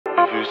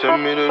you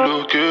send me the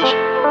location,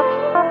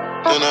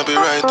 then I'll be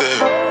right there.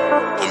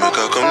 Then make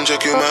I come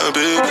check you, my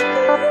babe.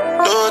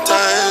 No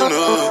time,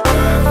 no.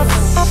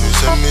 If you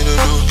send me the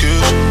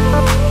location,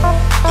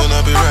 then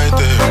I'll be right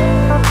there.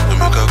 Then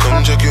make I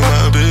come check you,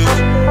 my babe.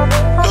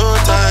 No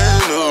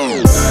time,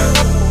 no.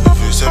 If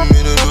you send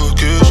me the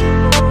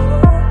location,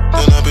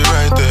 then I'll be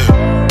right there.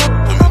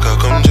 Then make I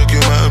come check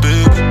you, my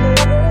babe.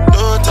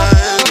 No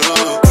time,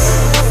 no.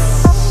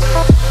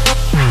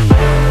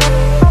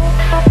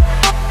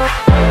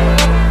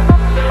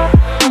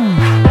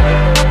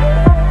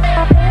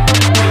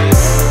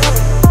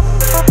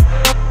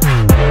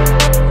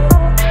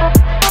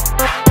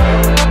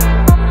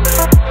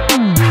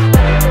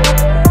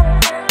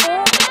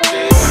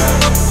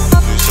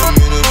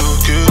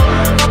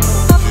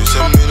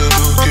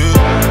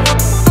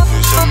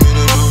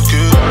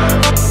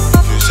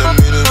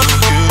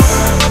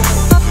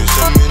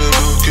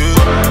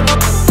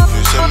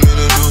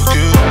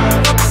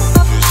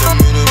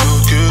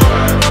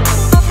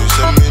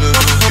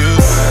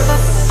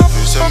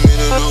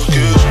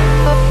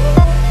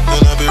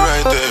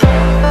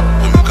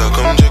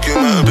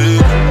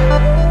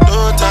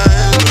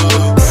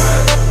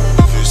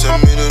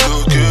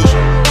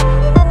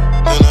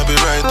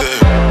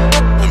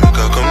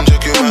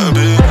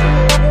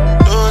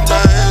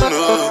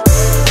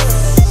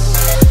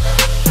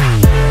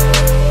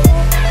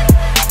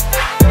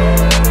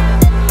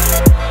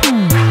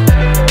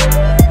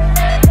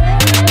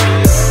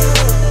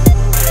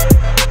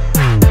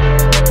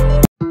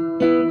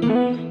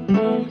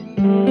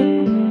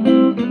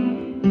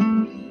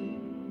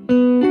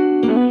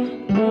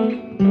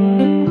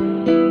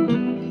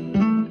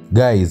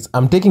 Guys,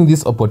 I'm taking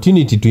this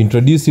opportunity to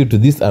introduce you to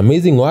this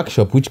amazing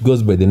workshop which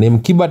goes by the name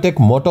Kibatech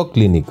Motor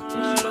Clinic.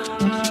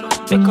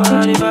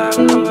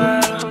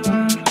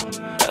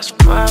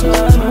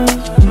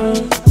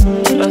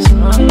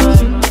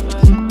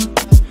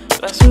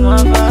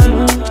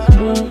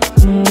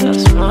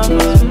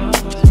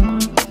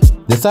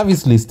 The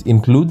service list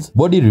includes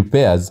body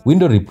repairs,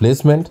 window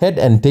replacement, head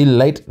and tail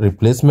light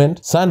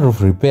replacement, sunroof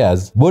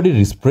repairs, body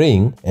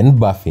respraying, and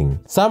buffing.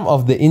 Some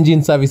of the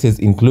engine services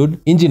include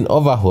engine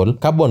overhaul,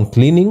 carbon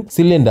cleaning,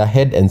 cylinder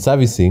head and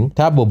servicing,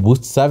 turbo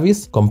boost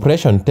service,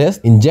 compression test,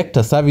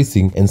 injector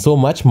servicing, and so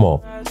much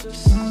more.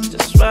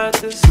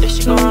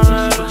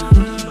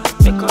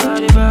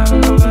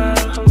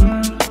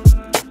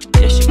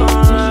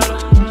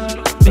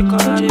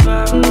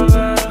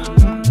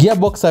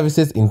 Gearbox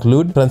services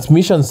include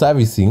transmission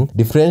servicing,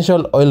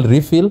 differential oil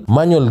refill,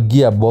 manual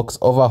gearbox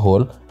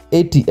overhaul,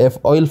 ATF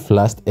oil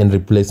flush and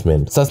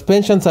replacement.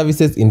 Suspension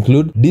services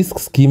include disc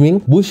skimming,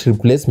 bush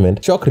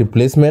replacement, shock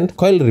replacement,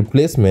 coil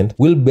replacement,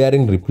 wheel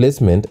bearing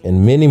replacement,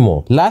 and many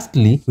more.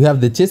 Lastly, we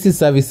have the chassis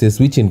services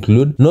which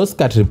include nose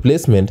cut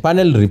replacement,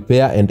 panel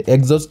repair, and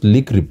exhaust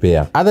leak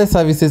repair. Other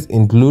services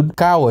include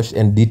car wash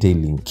and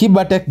detailing.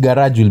 Kibatech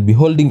Garage will be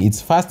holding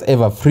its first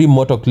ever free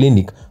motor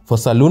clinic for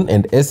saloon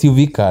and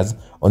SUV cars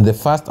on the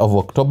 1st of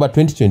October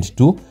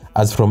 2022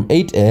 as from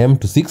 8 AM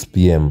to 6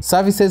 PM.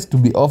 Services to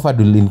be offered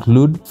will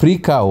include free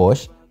car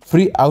wash,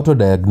 free auto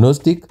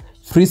diagnostic,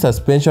 free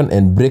suspension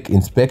and brake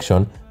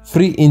inspection,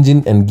 free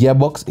engine and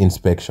gearbox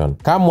inspection.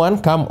 Come one,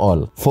 come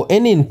all. For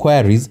any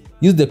inquiries,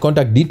 use the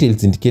contact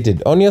details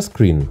indicated on your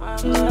screen.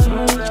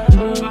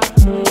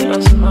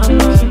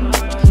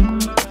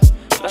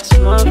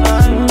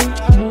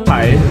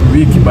 Hi,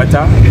 we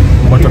Kibatech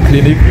Motor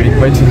Clinic. We're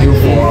inviting you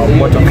for our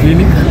motor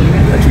clinic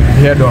that will be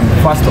held on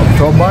 1st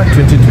October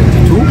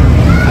 2022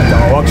 at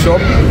our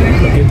workshop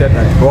located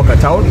at Boca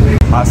Town.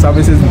 Our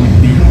services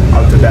will be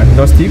auto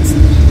diagnostics,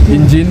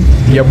 engine,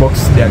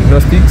 gearbox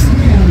diagnostics,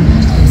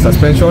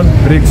 suspension,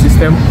 brake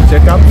system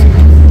checkups.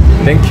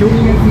 Thank you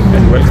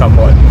and welcome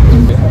all.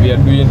 We are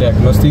doing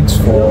diagnostics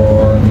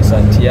for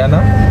Nissan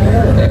Tiana.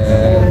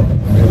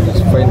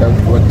 Let's find out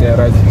what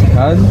errors it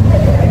has.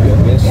 We are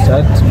going to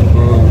start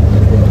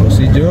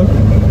procedure.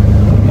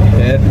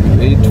 Head,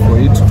 wait for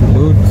it to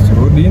load, it's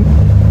loading.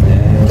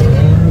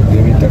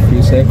 Give it a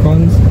few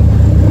seconds.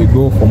 We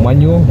go for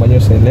manual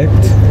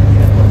select.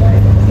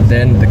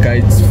 Then the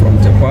guides from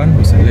Japan,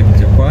 we select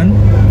Japan.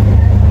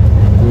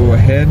 Go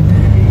ahead,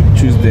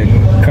 choose the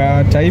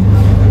car type.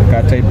 The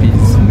car type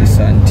is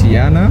Nissan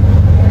Tiana.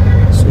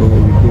 So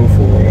we go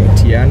for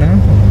Tiana.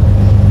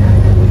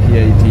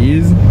 Here it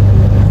is.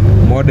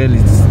 Model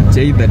is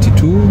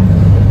J32.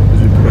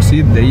 As we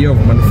proceed, the year of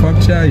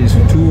manufacture is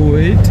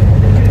 208.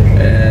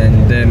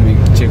 And then we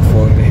check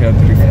for the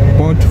health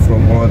report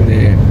from all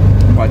the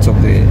parts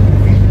of the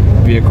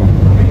vehicle.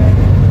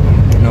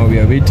 Now we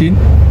are waiting.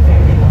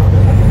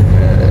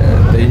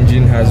 The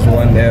engine has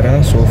one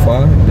error so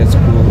far. Let's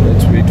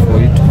wait for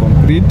it to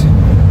complete.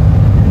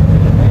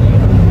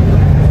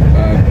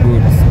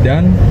 Good, it's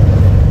done.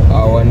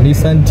 Our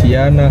Nissan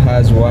Tiana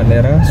has one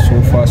error.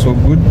 So far so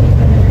good.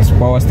 It's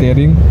power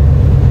steering,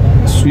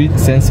 switch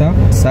sensor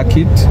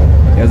circuit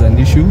has an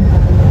issue.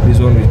 This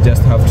one we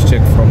just have to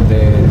check from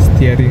the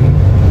steering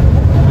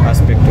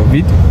aspect of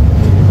it,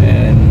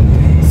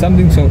 and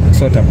something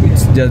sort of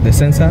it's just the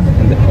sensor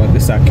and the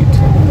circuit.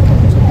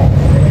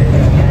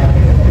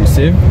 So we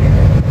save,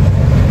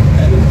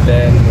 and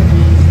then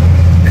we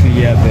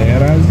clear the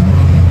errors.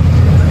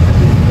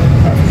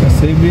 After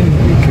saving,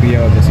 we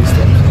clear the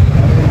systems.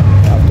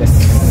 After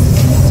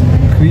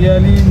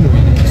clearing,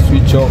 we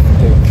switch off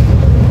the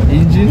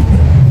engine.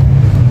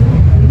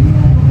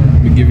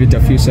 We give it a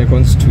few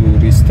seconds to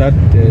restart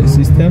the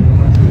system.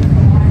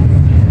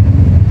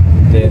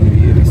 Then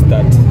we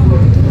restart.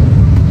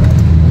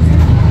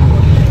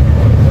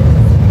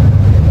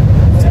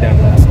 It's done.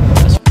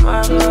 That's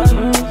my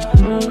vibe.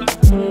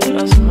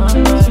 That's my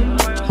vibe.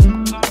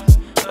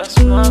 That's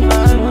my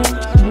vibe.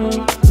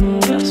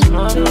 That's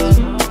my vibe.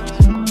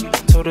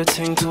 Told the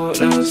thing to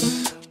it us.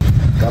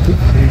 Copy.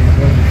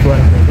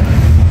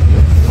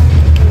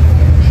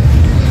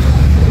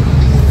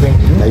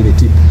 Na ile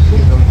tip.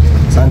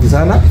 Asante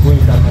sana.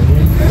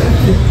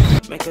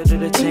 Make her do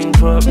the thing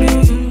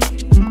properly.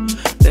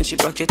 Then she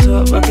back it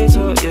up,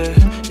 yeah.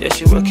 Yeah,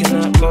 she working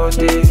that all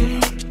day.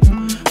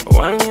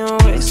 When you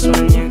waist,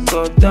 when you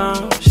go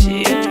down,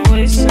 she ain't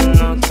wasting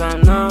no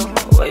time now.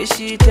 Way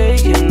she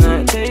taking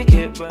that, take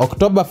it back.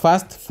 October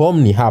 1st,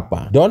 form ni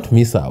hapa. Don't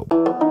miss out.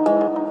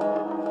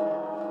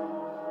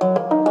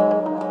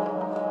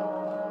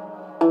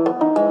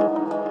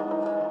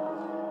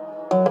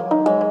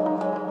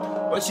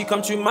 When she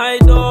come to my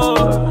door,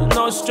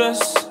 no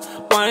stress.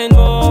 Wine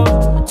more,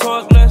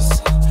 talk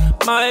less.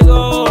 My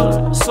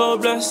God, so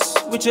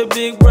blessed with your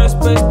big breast,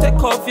 babe.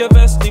 Take off your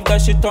vest, leave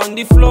that shit on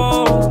the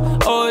floor.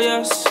 Oh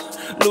yes,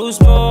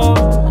 lose more,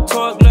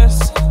 talk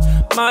less.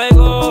 My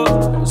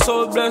God,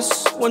 so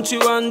blessed. Want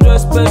you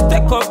undressed, babe.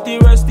 Take off the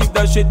rest, leave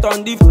that shit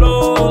on the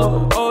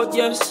floor. Oh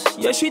yes,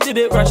 yeah, she did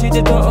it right, she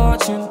did the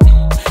arching.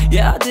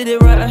 Yeah, I did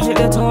it right, I hit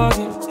the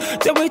target.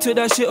 Then we took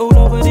that shit all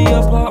over the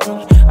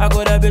apartment. I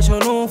got that bitch on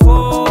no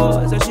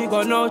force, and she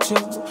got no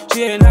chill.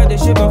 She ain't had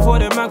this shit before,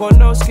 then I got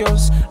no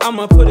skills.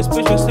 I'ma put this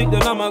bitch to sleep,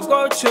 then I'ma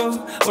go chill.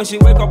 When she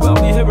wake up, I'll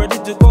be here ready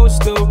to go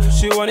still.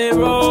 She want it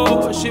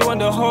raw, she want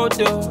the whole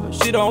deal.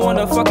 She don't want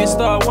the fucking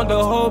star, want the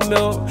whole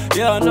meal.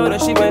 Yeah, I know that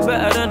she way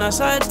better than a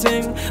side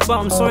thing, but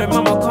I'm sorry,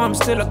 mama, come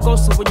still a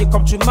ghost. So when you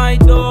come to my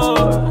door,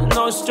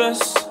 no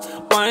stress.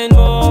 Wine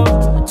more,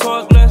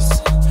 talk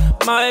less.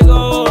 My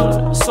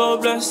God, so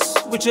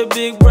blessed with your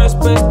big breast,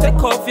 babe.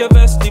 Take off your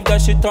vest, leave that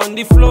shit on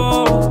the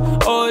floor.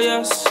 Oh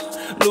yes,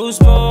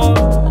 lose more,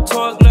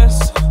 talk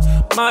less.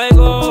 My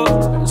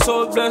God,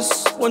 so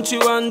blessed. Want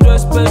you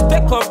undressed, babe.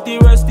 Take off the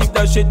rest, leave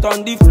that shit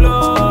on the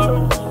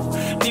floor.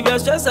 Leave your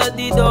stress at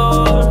the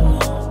door.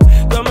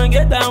 Come and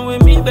get down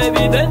with me,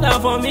 baby. Bend down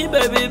for me,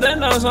 baby.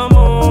 Bend down some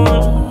more.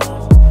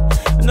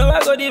 No, I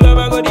got the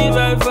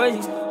vibe for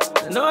you.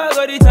 No, I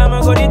got the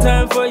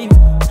time for you.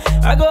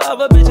 I go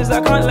other bitches, I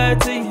can't lie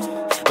to you.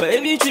 But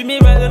if you treat me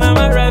right, then I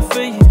might ride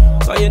for you.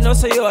 But you know,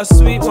 say you're a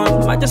sweet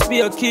one. Might just be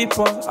a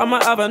keeper. I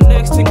might have a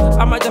next thing.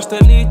 I might just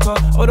delete her.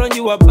 Hold on,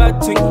 you a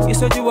bad thing. You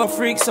said you a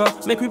freak, so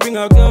make me bring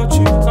a girl to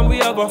you. Can we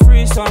have a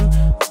threesome?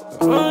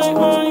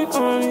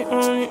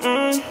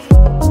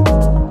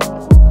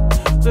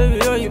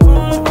 Baby, are you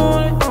on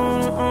now?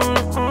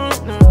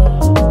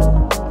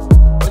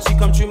 When she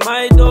come to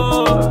my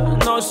door,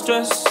 no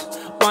stress.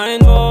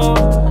 Wine more,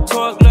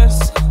 talk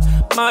less.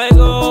 My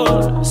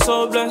God,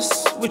 so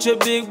blessed with your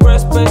big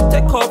breast, babe.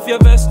 Take off your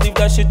vest, leave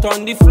that shit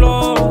on the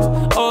floor.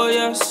 Oh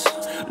yes,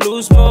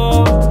 lose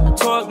more,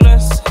 talk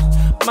less.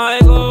 My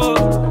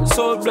God,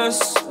 so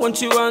blessed.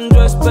 Want you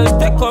undressed, babe.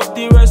 Take off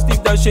the rest,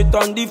 leave that shit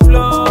on the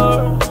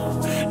floor.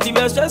 Leave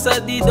your stress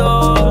at the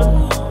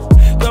door.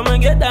 Come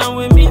and get down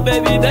with me,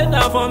 baby. Bend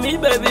down for me,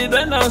 baby.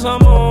 Bend down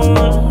some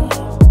more.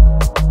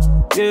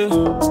 Yeah,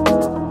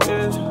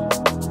 yeah.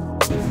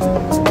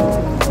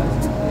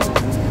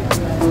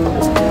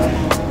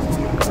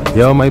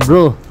 Yo, my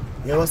bro.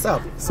 Yeah, what's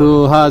up?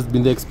 So, how has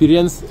been the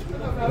experience?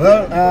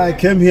 Well, I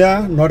came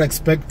here not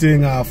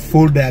expecting a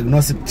full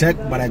diagnostic check,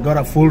 but I got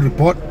a full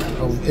report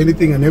of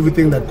anything and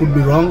everything that could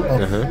be wrong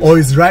or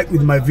is right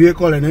with my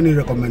vehicle and any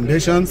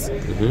recommendations.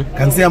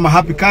 Can say I'm a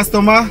happy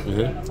customer.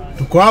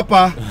 Tuko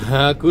hapa.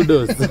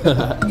 Kudos.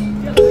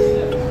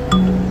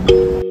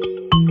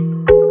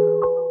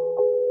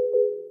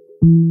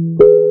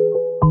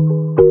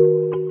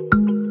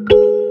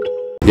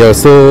 Yo,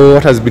 so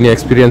what has been your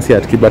experience here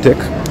at Kibatech?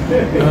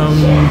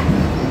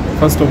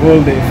 First of all,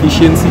 the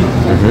efficiency,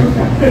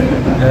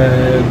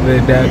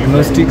 the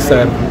diagnostics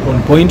are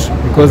on point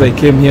because I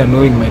came here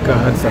knowing my car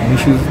had some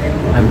issues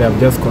and they have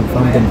just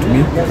confirmed them to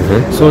me.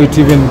 So it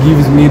even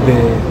gives me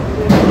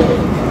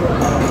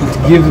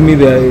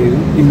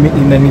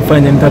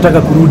inanifanya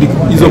nitataka kurudi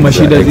hizo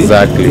mashida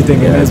exactly.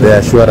 The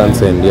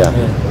assurance and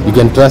you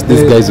can trust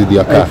these guys with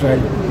your car.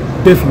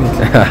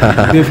 Definitely.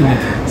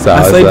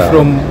 Aside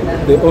from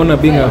the owner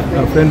being a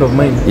friend of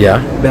mine, they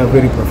are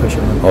very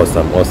professional.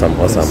 Awesome.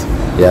 Yes.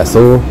 Yeah,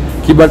 so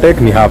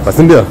Kibatech ni hapa,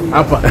 si ndio?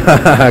 Hapa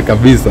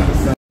kabisa.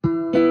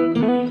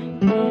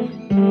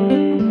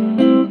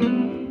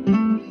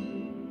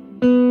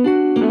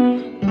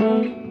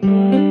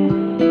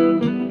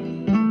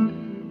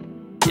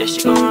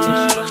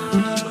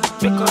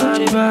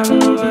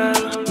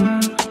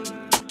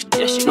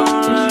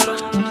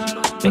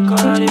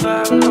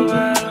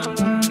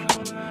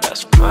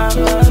 That's my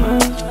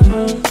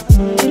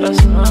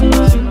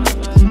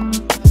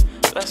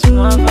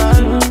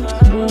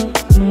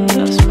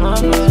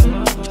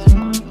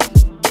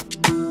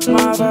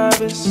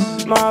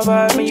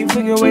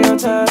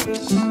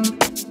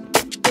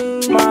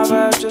My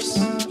vibe just,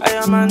 I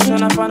am man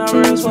tryna find out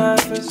where his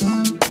wife is.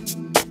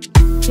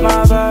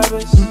 My vibe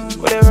is,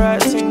 with the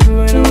right thing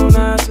doing all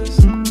nights.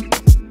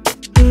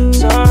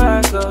 So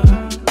alright, girl.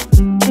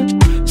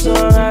 So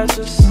alright,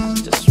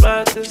 just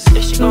write this.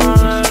 Yeah, she gon'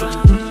 ride on.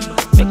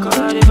 Make her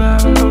ride the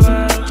vibe,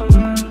 ride.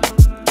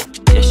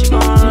 Yeah, she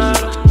gon'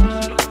 ride on.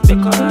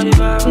 Make her ride the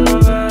vibe,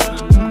 ride.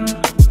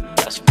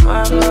 That's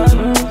my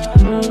vibe.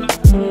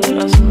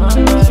 That's my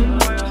vibe.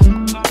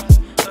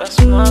 That's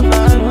my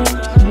vibe.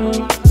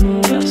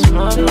 That's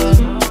my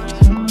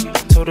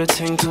vibe. Told the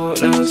thing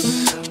talkless.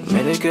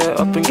 Made her get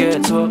up and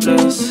get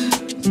topless.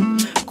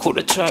 Caught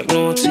the track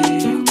naughty.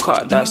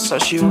 Caught that so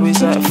she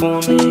always like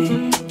for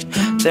me.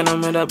 Then I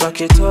made her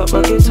back it up,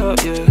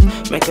 yeah.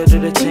 Make her do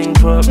the thing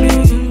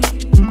properly.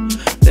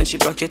 Then she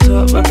back it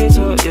up,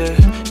 yeah.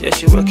 Yeah,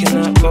 she working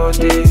that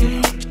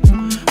body.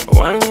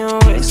 When you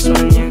waist,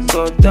 when you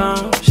go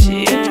down,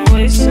 she ain't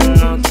wasting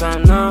no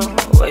time now.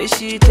 Way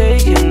she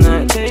taking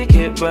that, take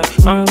it back.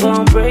 I'm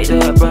gon' break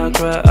that back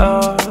right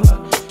out.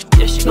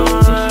 Yeah, she gon'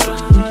 ride on.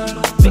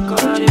 Make her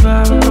ride the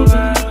vibe,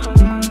 ride.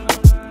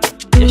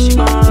 Yeah, she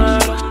gon'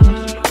 ride on.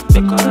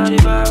 Make her ride the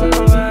vibe,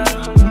 ride.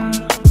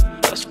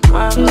 That's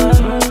my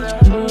vibe.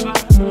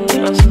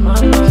 That's my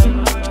vibe.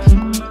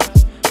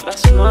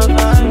 That's my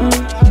vibe.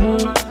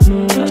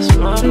 That's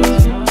my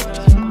vibe.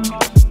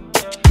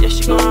 Yeah,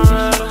 she gon'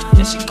 ride on.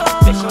 Yeah, she gon'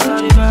 make her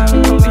ride the vibe.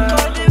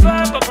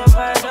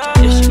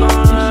 Yeah, she gon'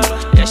 ride on.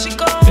 Yeah, she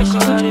gon' make her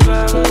ride the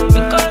vibe.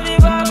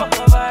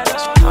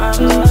 That's my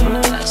vibe.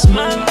 That's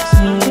my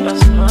vibe.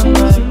 That's my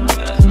vibe.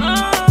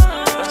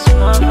 That's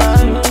my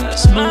vibe.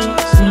 That's my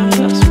vibe.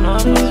 That's my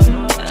vibe.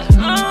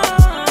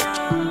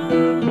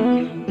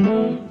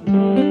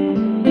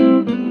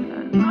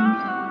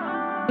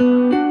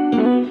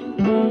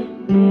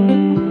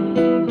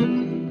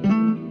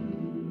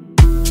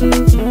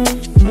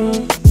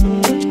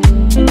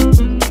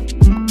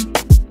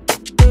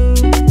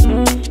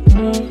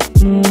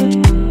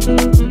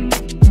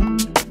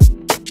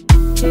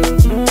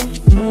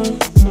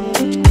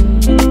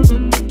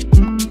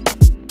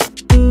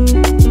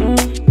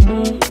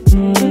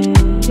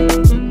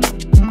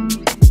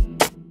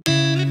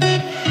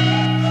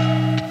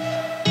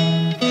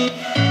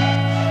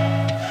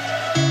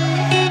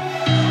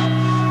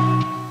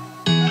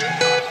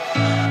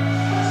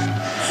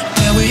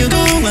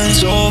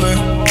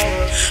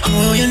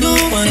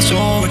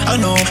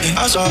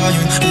 I saw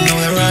you, you know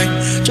that right?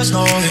 Just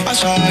know that I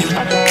saw you.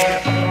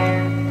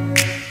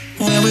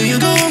 Where will you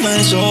go when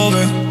it's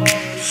over?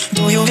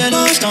 Do you get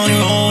lost on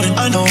your own? And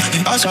I know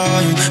that I saw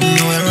you, you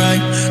know that right?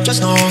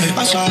 Just know that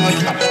I saw you.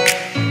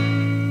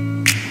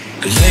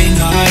 Late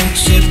night,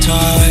 zip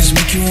ties,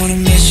 make you wanna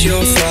miss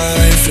your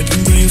flight.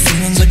 Flipping through your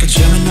feelings like a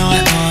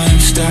Gemini. I'm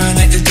staring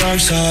at the dark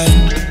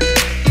side.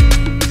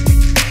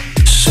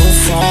 So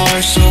far,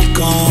 so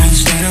gone,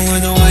 standing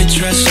with a white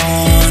dress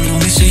on.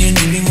 Only say you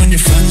need me when your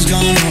friend's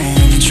gone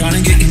home. I'm trying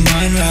to get your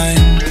mind right.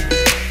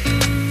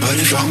 But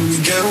if I only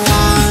get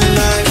one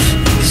life,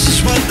 this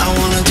is what I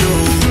wanna do.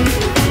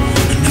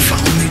 And if I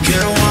only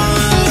get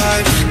one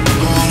life,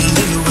 I wanna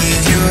live it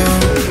with you.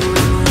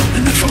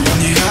 And if I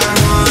only had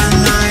one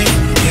night,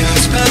 yeah,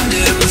 I'd spend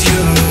it with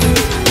you.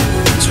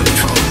 So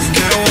if I only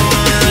get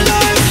one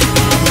life,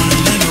 I wanna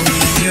live it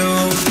with you.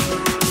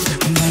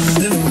 I'm gonna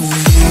live it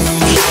with you.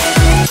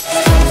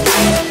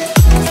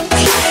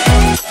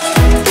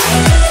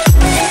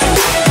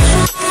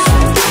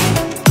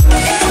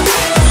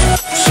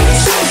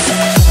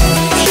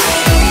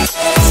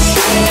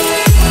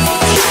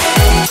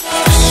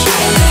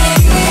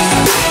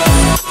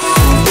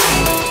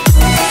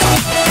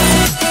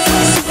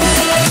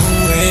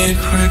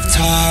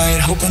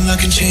 Hoping I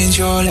can change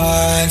your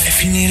life.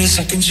 If you need a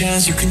second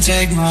chance, you can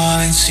take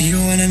mine. See you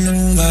in a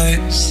new light.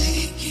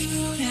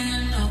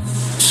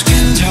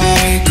 Skin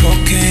tight,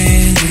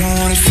 cocaine. You don't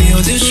wanna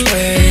feel this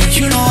way.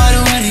 You know I'd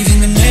do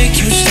anything to make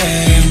you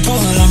stay. I'm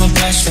pulling on my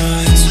best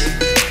friends.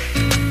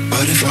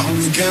 But if I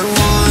only get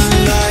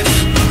one life,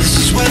 this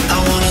is what I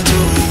wanna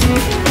do.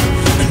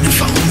 And if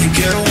I only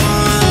get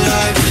one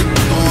life,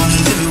 I wanna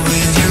live it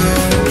with you.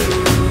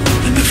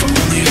 And if I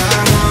only had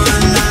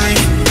one night,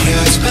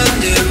 yeah, I'd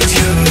spend it with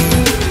you.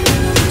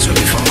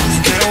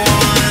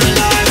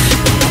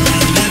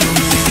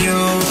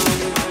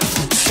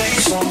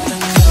 Something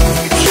like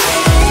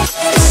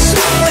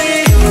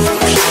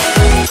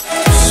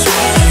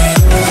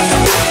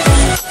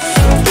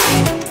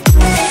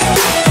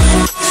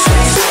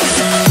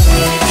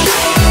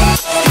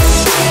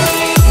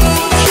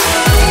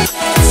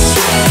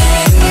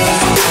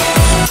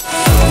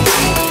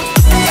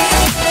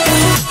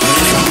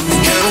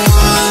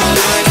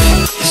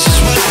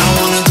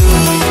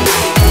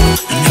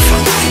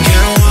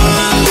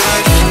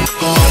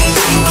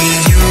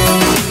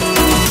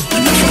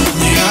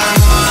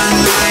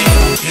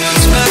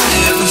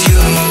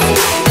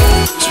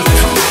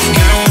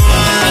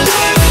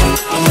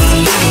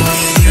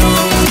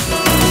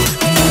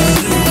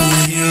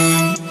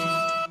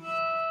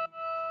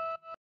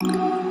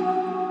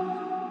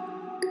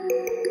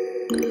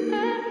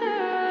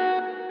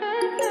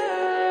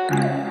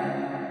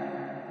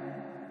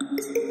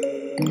Stay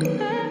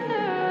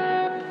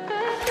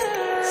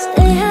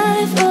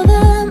high for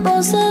the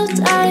most of the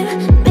time.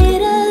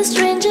 Meet a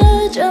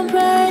stranger, jump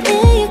right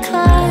in your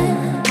car.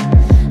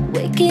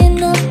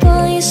 Waking up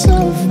on your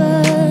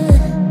sofa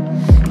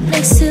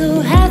next to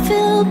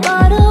half-filled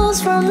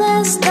bottles from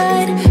last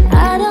night.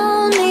 I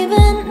don't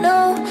even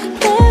know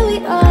where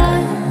we are.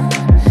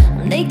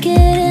 I'm naked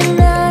and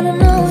I don't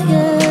know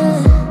you.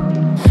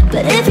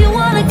 But if you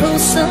wanna go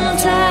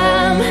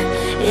sometime,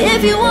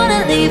 if you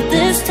wanna leave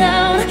this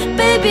town,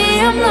 baby,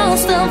 I'm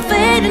lost, I'm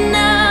fading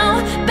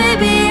now.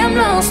 Baby, I'm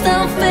lost,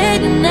 I'm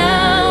fading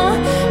now.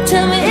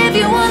 Tell me if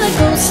you wanna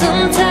go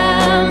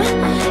sometime.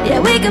 Yeah,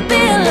 we could be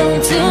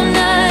alone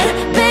tonight.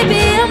 Baby,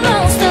 I'm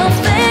lost, I'm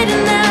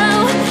fading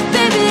now.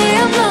 Baby,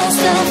 I'm lost,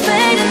 I'm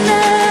fading now.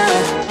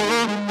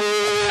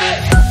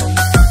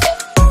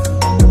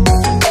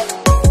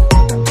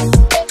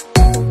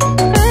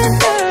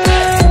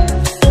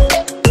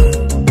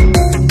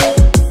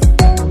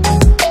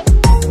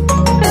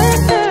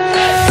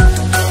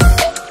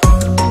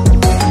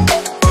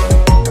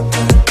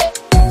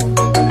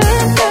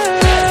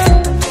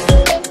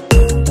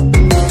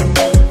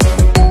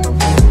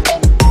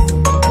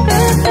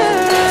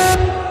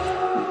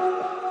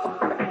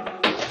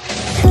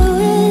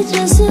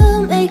 Just to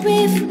make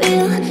me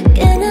feel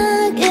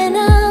again,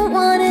 I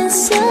wanted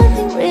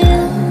something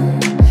real.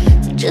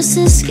 So just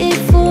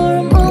escape for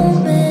a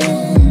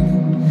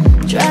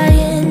moment,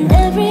 trying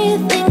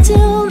everything to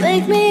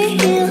make me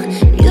heal.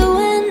 You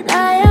and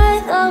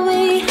I thought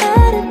we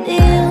had a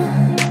deal.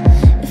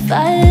 If I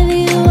have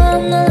you,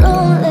 I'm not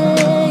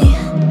lonely.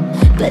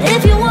 But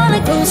if you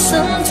wanna go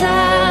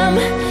sometime,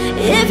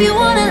 if you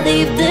wanna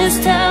leave this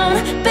town,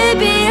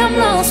 baby, I'm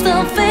lost,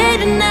 I'm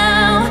fading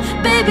now.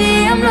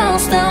 Baby, I'm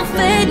lost, I'm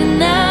fading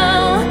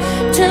now.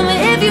 Tell me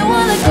if you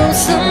wanna go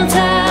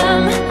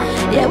sometime.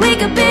 Yeah, we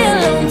could be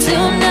alone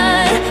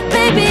tonight.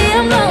 Baby,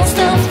 I'm lost,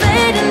 I'm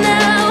fading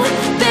now.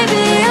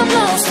 Baby, I'm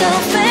lost,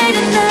 I'm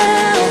fading now.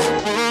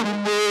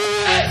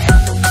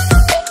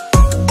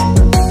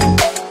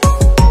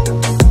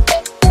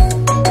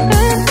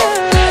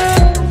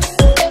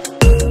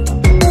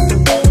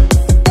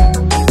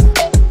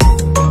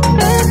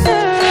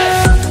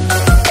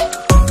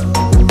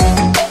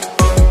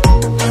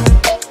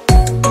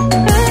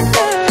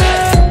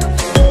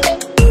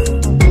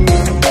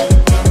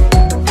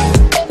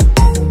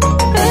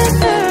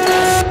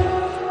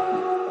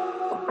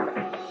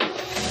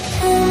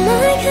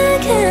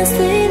 Can't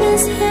stay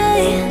this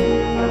high, yeah.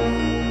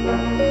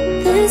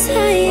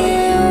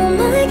 Oh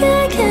my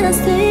God, can I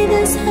stay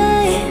this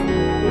high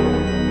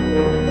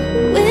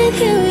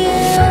with you,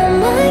 yeah. Oh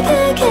my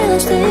God, can I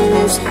stay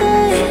this high, yeah.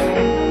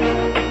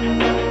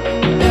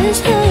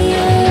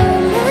 Oh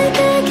my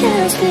God, can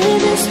I stay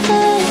this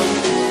high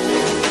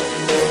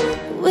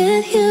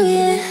with you,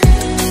 yeah.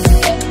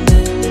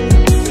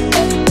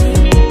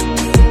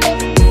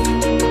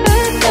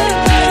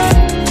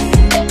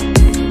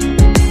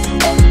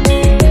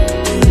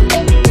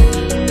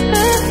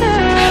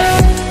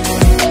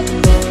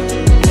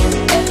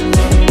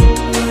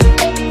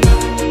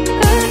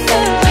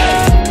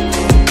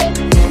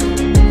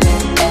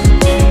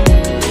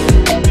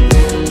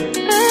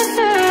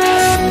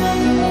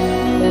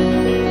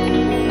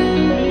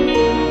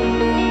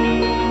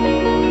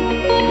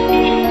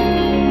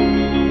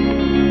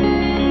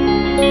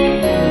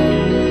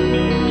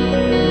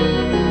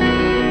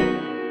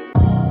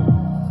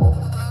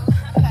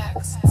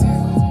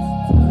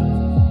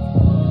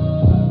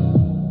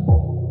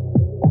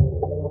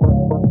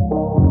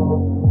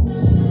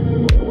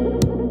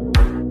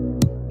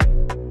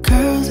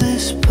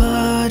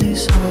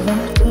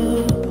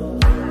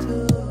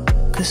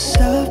 Cause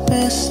I've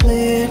been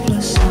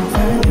sleepless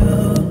over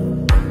you.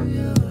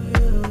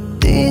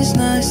 These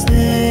nights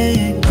they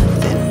ain't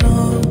nothing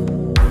new.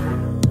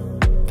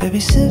 Baby,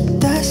 sip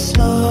that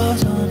slow,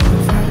 don't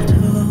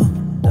overdo.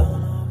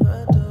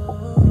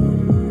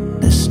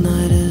 This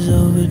night is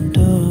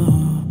overdue.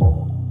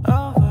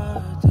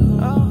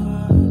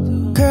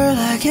 Girl,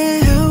 I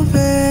can't help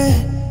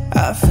it,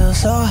 I feel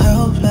so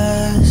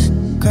helpless.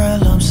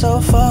 Girl, I'm so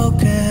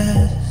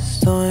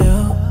focused on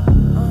you.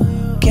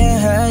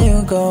 Can't have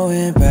you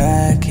going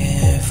back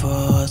and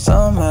forth.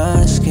 I'm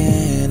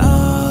asking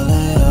all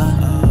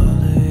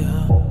of you.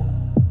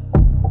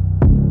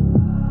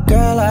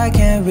 Girl, I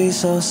can't be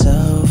so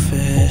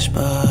selfish,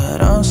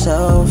 but I'm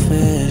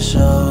selfish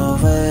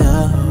over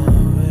you.